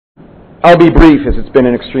I'll be brief, as it's been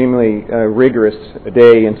an extremely rigorous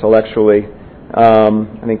day intellectually. I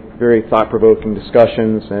think very thought-provoking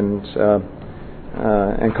discussions and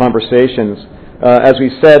conversations. As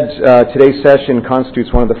we said, today's session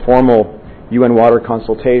constitutes one of the formal UN water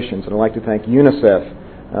consultations, and I'd like to thank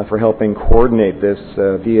UNICEF for helping coordinate this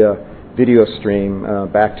via video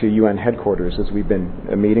stream back to UN headquarters as we've been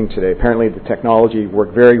meeting today. Apparently the technology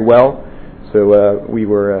worked very well, so we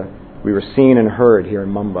were seen and heard here in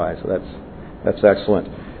Mumbai, so that's excellent.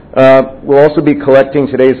 We'll also be collecting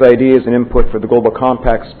today's ideas and input for the Global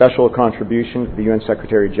Compact's special contribution to the UN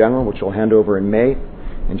Secretary General, which we'll hand over in May,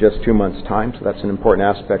 in just 2 months' time, so that's an important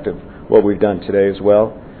aspect of what we've done today as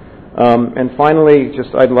well. And finally,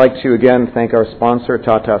 I'd like to again thank our sponsor,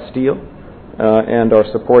 Tata Steel, and our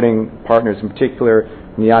supporting partners, in particular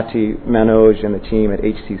Niyati Manoj and the team at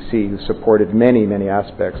HCC, who supported many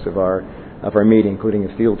aspects of our meeting, including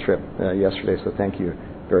a field trip yesterday, so thank you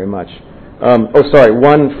very much.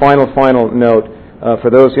 One final note. For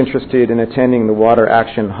those interested in attending the Water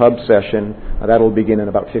Action Hub session, that will begin in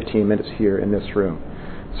about 15 minutes here in this room.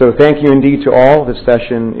 So thank you indeed to all. This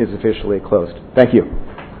session is officially closed. Thank you.